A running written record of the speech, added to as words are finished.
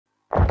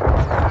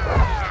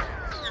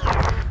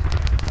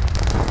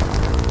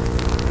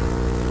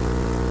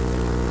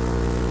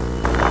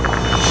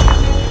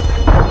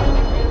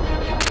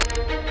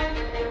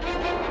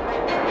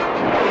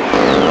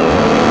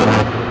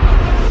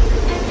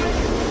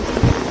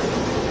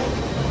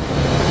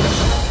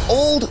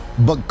Old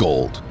but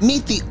gold.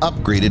 Meet the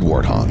upgraded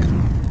Warthog.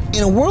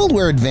 In a world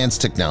where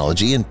advanced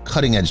technology and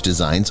cutting-edge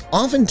designs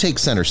often take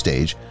center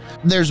stage,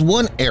 there's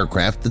one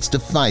aircraft that's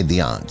defied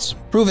the odds,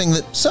 proving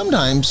that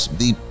sometimes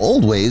the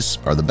old ways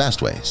are the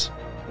best ways.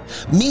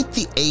 Meet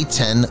the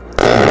A-10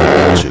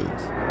 Thunderbolt II,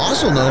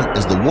 also known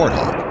as the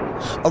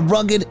Warthog, a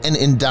rugged and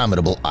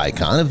indomitable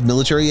icon of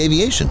military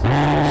aviation.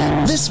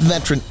 This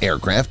veteran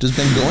aircraft has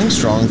been going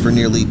strong for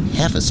nearly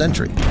half a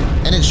century,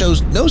 and it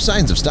shows no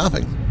signs of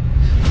stopping,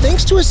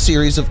 thanks to a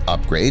series of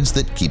upgrades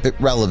that keep it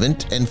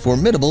relevant and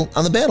formidable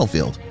on the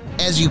battlefield.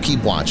 As you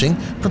keep watching,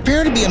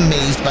 prepare to be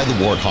amazed by the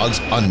Warthog's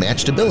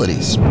unmatched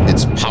abilities,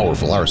 its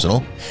powerful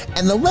arsenal,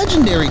 and the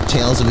legendary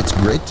tales of its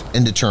grit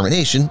and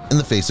determination in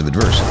the face of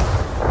adversity.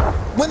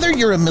 Whether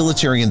you're a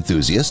military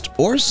enthusiast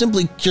or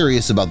simply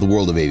curious about the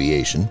world of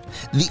aviation,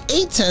 the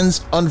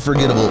A-10's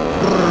unforgettable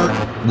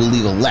brrr will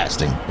leave a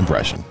lasting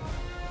impression.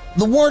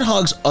 The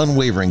Warthog's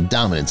unwavering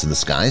dominance in the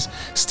skies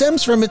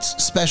stems from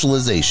its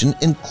specialization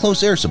in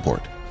close air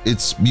support,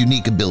 its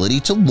unique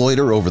ability to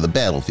loiter over the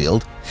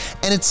battlefield,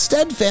 and its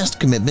steadfast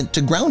commitment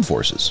to ground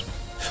forces.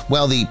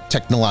 While the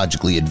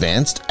technologically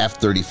advanced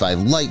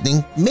F-35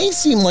 Lightning may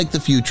seem like the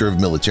future of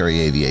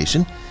military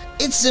aviation,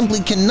 it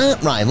simply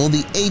cannot rival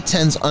the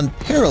A-10's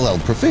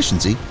unparalleled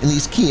proficiency in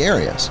these key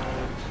areas.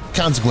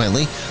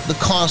 Consequently, the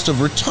cost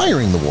of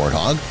retiring the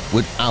Warthog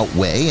would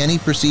outweigh any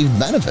perceived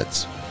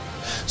benefits.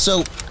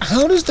 So,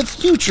 how does the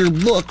future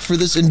look for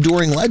this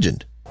enduring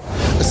legend?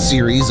 A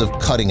series of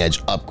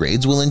cutting-edge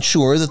upgrades will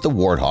ensure that the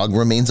Warthog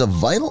remains a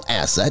vital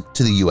asset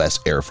to the U.S.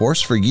 Air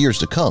Force for years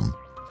to come.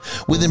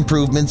 With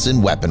improvements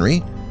in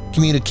weaponry,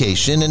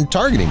 communication, and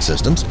targeting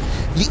systems,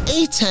 the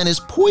A-10 is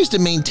poised to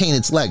maintain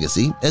its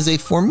legacy as a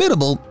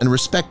formidable and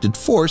respected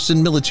force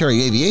in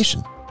military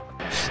aviation.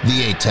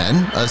 The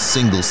A-10, a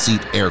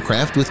single-seat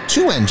aircraft with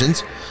two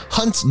engines,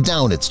 hunts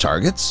down its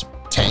targets,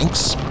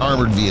 tanks,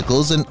 armored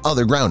vehicles, and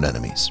other ground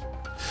enemies.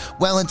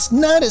 While it's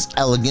not as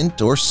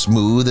elegant or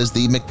smooth as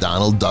the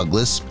McDonnell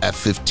Douglas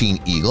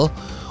F-15 Eagle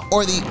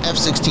or the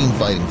F-16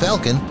 Fighting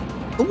Falcon,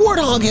 the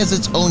Warthog has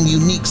its own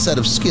unique set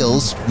of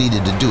skills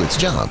needed to do its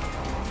job.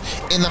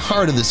 In the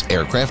heart of this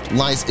aircraft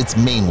lies its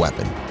main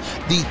weapon,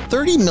 the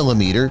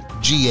 30mm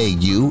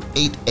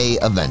GAU-8A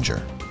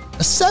Avenger,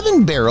 a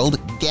 7-barreled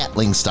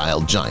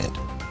Gatling-style giant.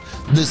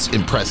 This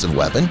impressive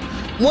weapon,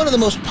 one of the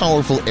most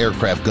powerful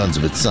aircraft guns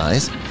of its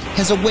size,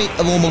 has a weight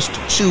of almost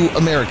 2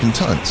 American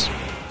tons.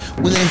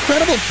 With an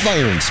incredible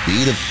firing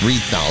speed of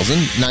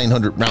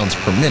 3,900 rounds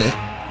per minute,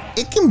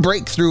 it can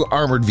break through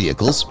armored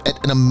vehicles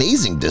at an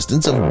amazing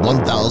distance of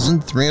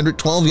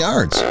 1,312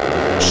 yards,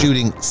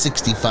 shooting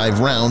 65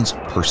 rounds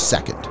per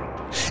second.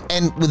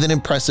 And with an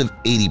impressive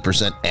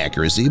 80%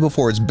 accuracy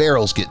before its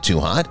barrels get too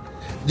hot,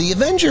 the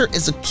Avenger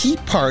is a key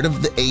part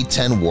of the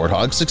A-10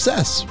 Warthog's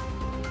success.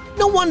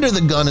 No wonder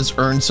the gun has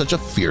earned such a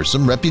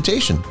fearsome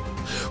reputation.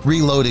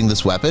 Reloading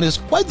this weapon is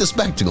quite the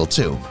spectacle,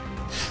 too.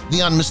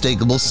 The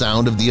unmistakable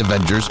sound of the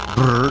Avenger's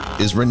brrr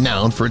is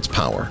renowned for its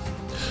power.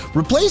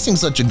 Replacing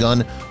such a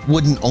gun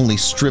wouldn't only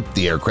strip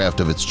the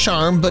aircraft of its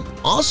charm, but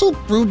also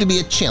prove to be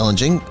a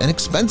challenging and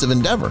expensive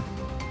endeavor.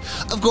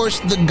 Of course,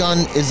 the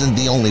gun isn't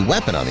the only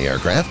weapon on the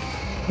aircraft.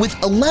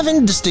 With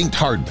 11 distinct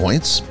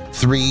hardpoints,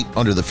 3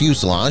 under the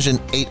fuselage and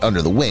 8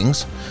 under the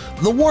wings,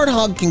 the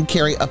Warthog can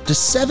carry up to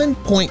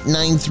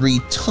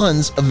 7.93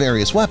 tons of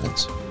various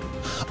weapons.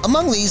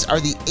 Among these are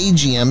the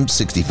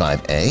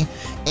AGM-65A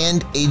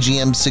and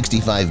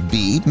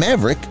AGM-65B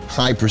Maverick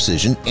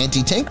high-precision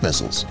anti-tank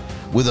missiles,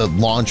 with a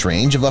launch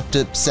range of up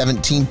to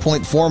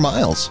 17.4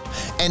 miles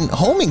and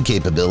homing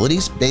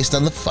capabilities based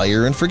on the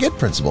fire and forget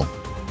principle.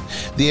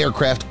 The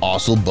aircraft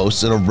also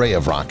boasts an array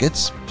of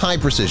rockets,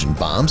 high-precision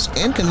bombs,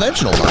 and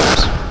conventional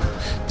bombs.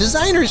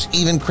 Designers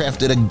even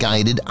crafted a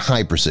guided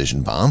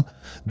high-precision bomb,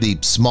 the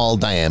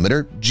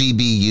small-diameter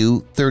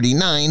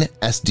GBU-39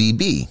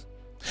 SDB.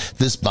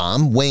 This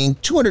bomb, weighing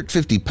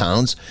 250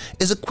 pounds,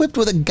 is equipped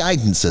with a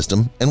guidance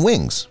system and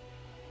wings.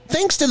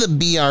 Thanks to the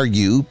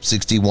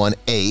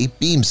BRU-61A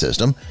beam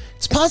system,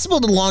 it's possible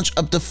to launch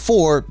up to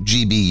 4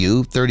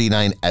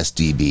 GBU-39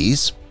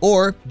 SDBs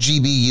or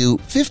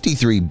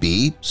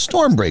GBU-53B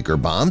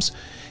Stormbreaker bombs,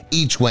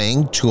 each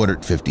weighing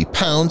 250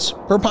 pounds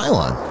per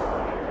pylon.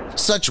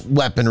 Such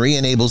weaponry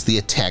enables the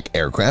attack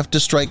aircraft to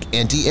strike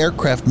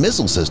anti-aircraft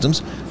missile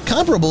systems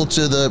comparable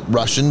to the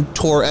Russian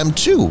Tor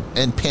M2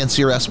 and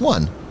Pantsir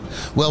S-1,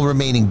 while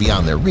remaining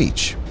beyond their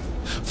reach.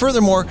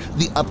 Furthermore,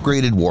 the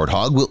upgraded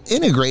Warthog will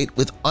integrate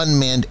with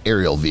unmanned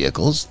aerial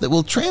vehicles that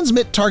will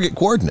transmit target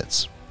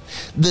coordinates.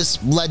 This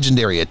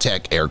legendary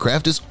attack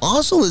aircraft is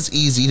also as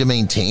easy to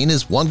maintain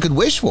as one could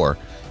wish for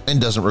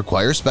and doesn't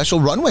require special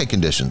runway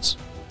conditions.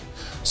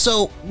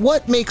 So,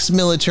 what makes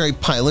military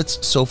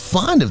pilots so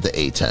fond of the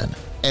A-10,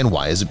 and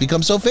why has it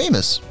become so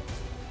famous?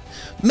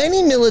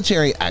 Many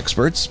military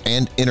experts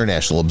and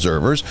international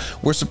observers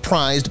were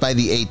surprised by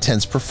the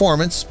A-10's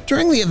performance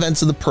during the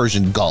events of the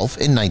Persian Gulf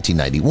in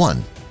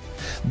 1991.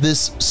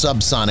 This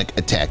subsonic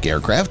attack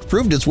aircraft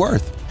proved its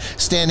worth,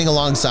 standing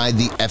alongside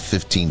the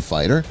F-15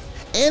 fighter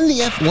and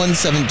the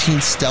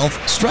F-117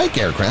 stealth strike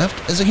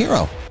aircraft as a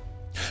hero.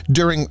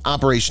 During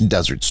Operation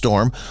Desert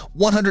Storm,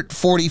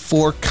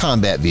 144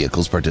 combat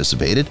vehicles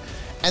participated,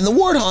 and the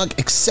Warthog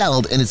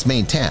excelled in its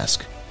main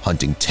task,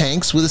 hunting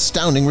tanks with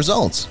astounding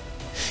results.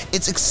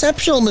 Its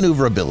exceptional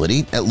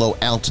maneuverability at low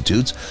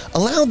altitudes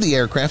allowed the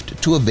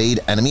aircraft to evade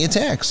enemy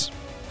attacks.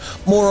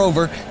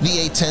 Moreover,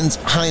 the A-10's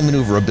high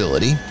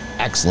maneuverability,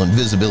 excellent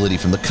visibility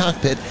from the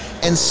cockpit,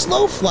 and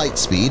slow flight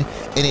speed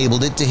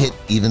enabled it to hit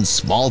even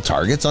small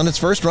targets on its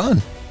first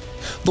run.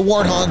 The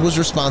Warthog was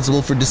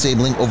responsible for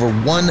disabling over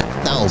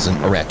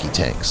 1,000 Iraqi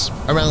tanks,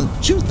 around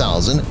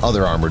 2,000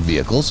 other armored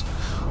vehicles,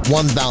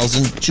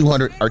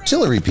 1,200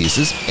 artillery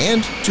pieces,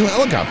 and 2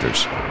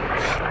 helicopters.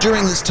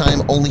 During this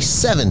time, only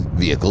 7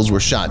 vehicles were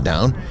shot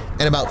down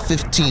and about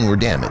 15 were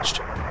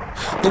damaged.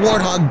 The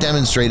Warthog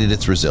demonstrated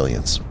its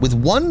resilience, with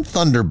 1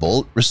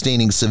 Thunderbolt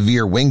sustaining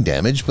severe wing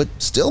damage but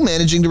still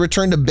managing to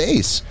return to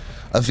base,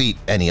 a feat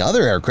any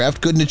other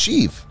aircraft couldn't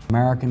achieve.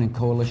 American and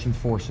coalition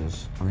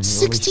forces are in the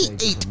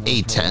 68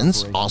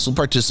 A-10s also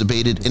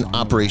participated in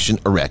Operation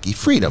Iraqi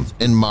Freedom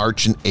in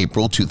March and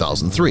April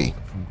 2003.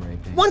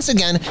 Once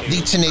again,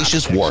 the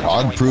tenacious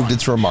Warthog proved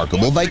its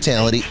remarkable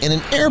vitality in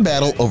an air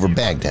battle over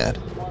Baghdad.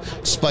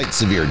 Despite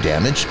severe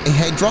damage, a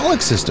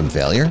hydraulic system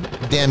failure,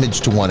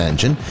 damage to 1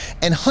 engine,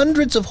 and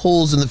hundreds of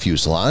holes in the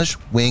fuselage,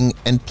 wing,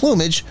 and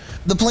plumage,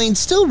 the plane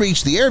still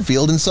reached the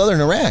airfield in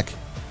southern Iraq.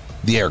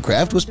 The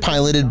aircraft was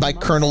piloted by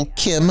Colonel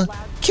Kim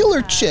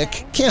 "Killer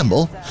Chick"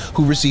 Campbell,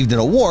 who received an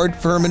award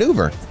for her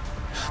maneuver.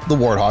 The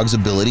Warthog's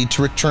ability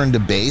to return to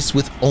base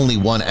with only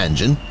 1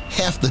 engine,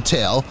 half the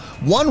tail,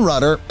 1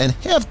 rudder, and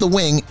half the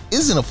wing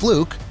isn't a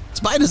fluke, it's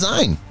by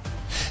design.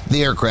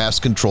 The aircraft's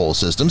control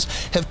systems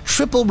have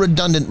triple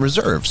redundant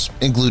reserves,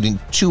 including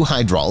 2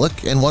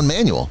 hydraulic and 1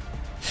 manual.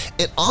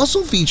 It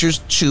also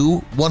features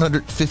 2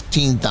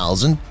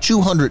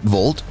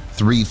 115,200-volt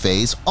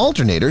 3-phase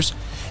alternators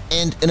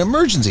and an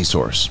emergency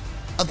source,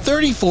 a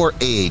 34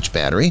 Ah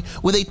battery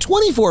with a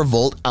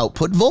 24-volt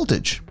output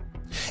voltage.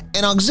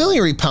 An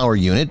auxiliary power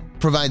unit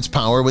provides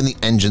power when the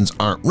engines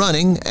aren't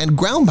running and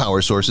ground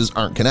power sources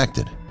aren't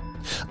connected.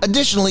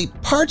 Additionally,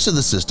 parts of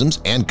the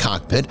systems and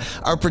cockpit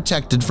are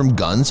protected from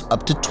guns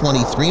up to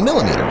 23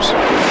 millimeters.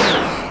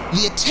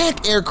 The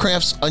attack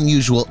aircraft's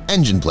unusual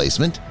engine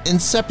placement in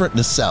separate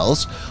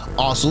nacelles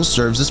also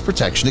serves as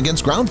protection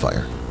against ground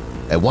fire.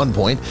 At one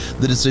point,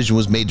 the decision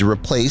was made to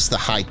replace the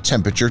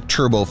high-temperature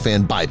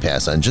turbofan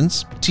bypass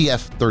engines,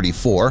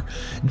 TF-34,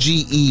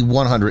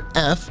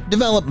 GE-100F,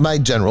 developed by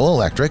General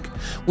Electric,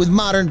 with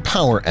modern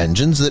power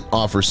engines that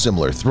offer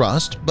similar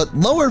thrust but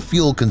lower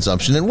fuel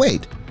consumption and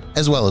weight,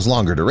 as well as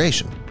longer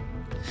duration.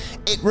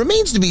 It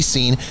remains to be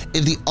seen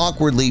if the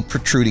awkwardly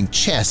protruding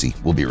chassis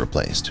will be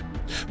replaced.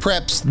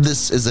 Perhaps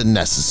this is a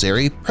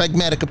necessary,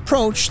 pragmatic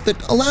approach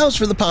that allows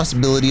for the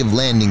possibility of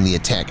landing the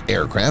attack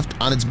aircraft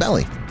on its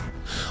belly.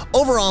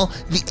 Overall,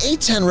 the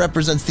A-10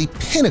 represents the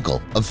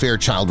pinnacle of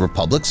Fairchild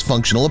Republic's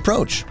functional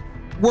approach.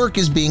 Work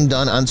is being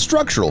done on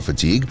structural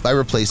fatigue by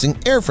replacing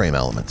airframe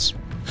elements.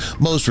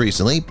 Most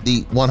recently,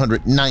 the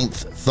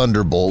 109th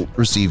Thunderbolt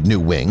received new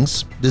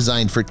wings,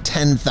 designed for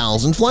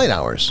 10,000 flight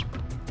hours.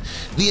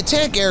 The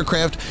attack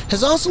aircraft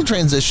has also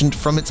transitioned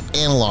from its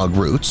analog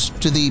roots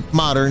to the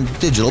modern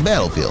digital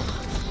battlefield.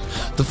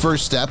 The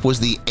first step was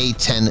the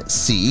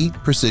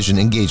A10C Precision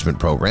Engagement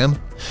Program,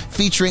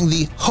 featuring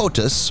the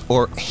HOTAS,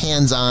 or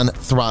hands-on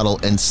throttle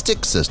and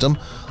stick system,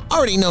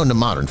 already known to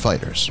modern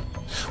fighters.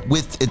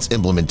 With its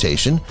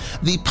implementation,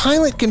 the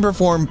pilot can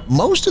perform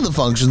most of the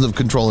functions of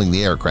controlling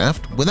the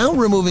aircraft without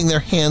removing their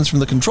hands from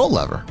the control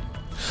lever.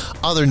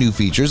 Other new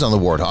features on the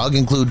Warthog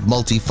include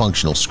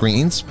multifunctional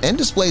screens and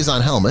displays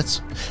on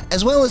helmets,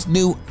 as well as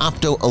new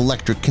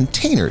opto-electronic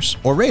containers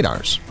or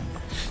radars.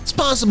 It's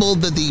possible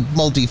that the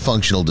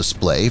multifunctional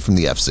display from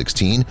the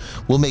F-16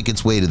 will make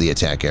its way to the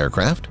attack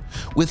aircraft,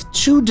 with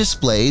 2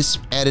 displays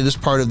added as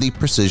part of the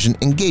Precision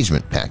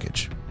Engagement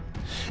package.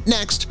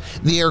 Next,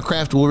 the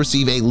aircraft will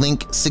receive a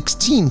Link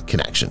 16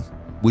 connection,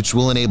 which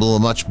will enable a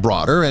much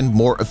broader and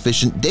more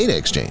efficient data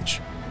exchange.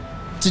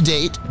 To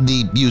date,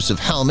 the use of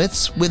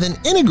helmets with an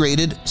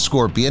integrated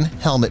Scorpion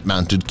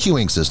helmet-mounted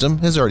cueing system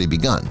has already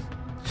begun.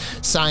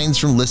 Signs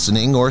from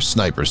listening or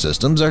sniper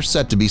systems are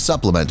set to be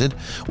supplemented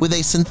with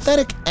a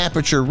Synthetic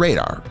Aperture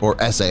Radar, or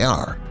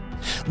SAR.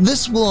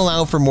 This will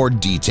allow for more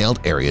detailed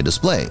area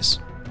displays.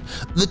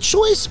 The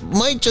choice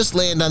might just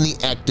land on the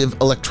Active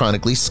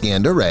Electronically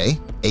Scanned Array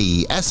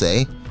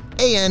AESA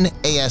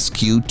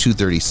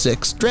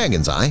AN/ASQ-236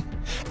 Dragon's Eye,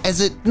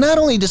 as it not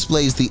only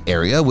displays the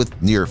area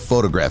with near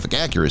photographic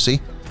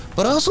accuracy,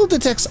 but also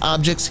detects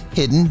objects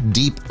hidden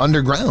deep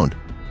underground.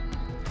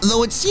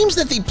 Though it seems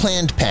that the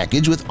planned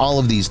package with all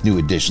of these new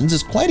additions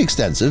is quite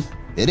extensive,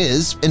 it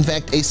is, in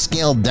fact, a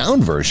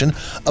scaled-down version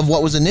of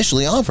what was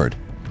initially offered.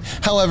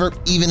 However,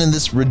 even in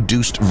this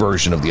reduced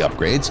version of the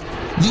upgrades,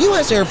 the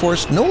U.S. Air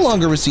Force no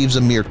longer receives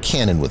a mere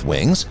cannon with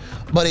wings,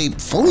 but a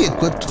fully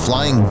equipped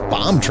flying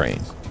bomb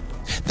train.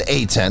 The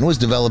A-10 was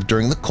developed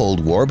during the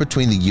Cold War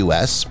between the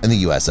U.S. and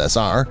the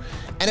USSR,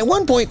 and at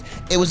one point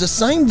it was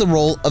assigned the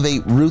role of a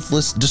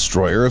ruthless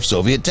destroyer of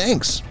Soviet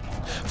tanks.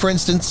 For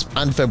instance,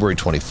 on February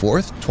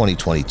 24,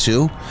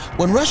 2022,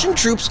 when Russian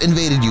troops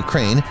invaded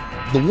Ukraine,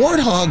 the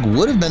Warthog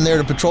would have been there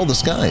to patrol the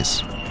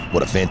skies.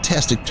 What a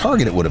fantastic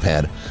target it would have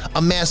had,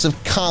 a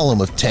massive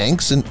column of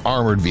tanks and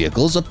armored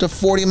vehicles up to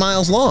 40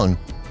 miles long.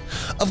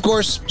 Of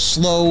course,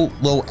 slow,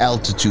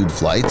 low-altitude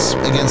flights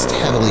against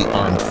heavily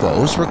armed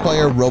foes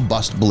require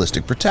robust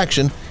ballistic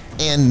protection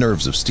and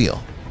nerves of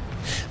steel.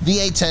 The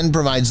A-10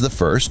 provides the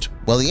first,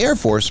 while the Air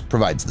Force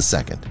provides the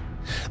second.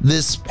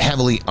 This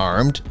heavily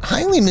armed,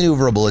 highly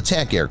maneuverable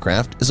attack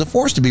aircraft is a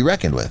force to be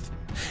reckoned with,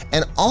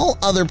 and all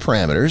other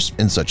parameters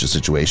in such a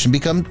situation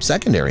become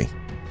secondary.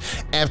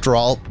 After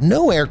all,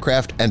 no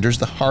aircraft enters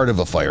the heart of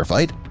a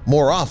firefight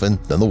more often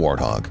than the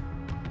Warthog.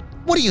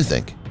 What do you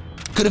think?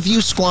 Could a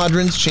few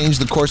squadrons change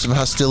the course of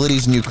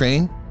hostilities in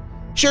Ukraine?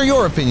 Share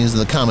your opinions in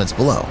the comments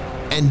below,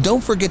 and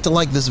don't forget to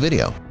like this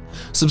video.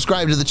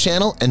 Subscribe to the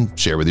channel and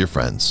share with your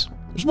friends.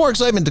 There's more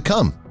excitement to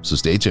come, so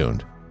stay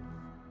tuned.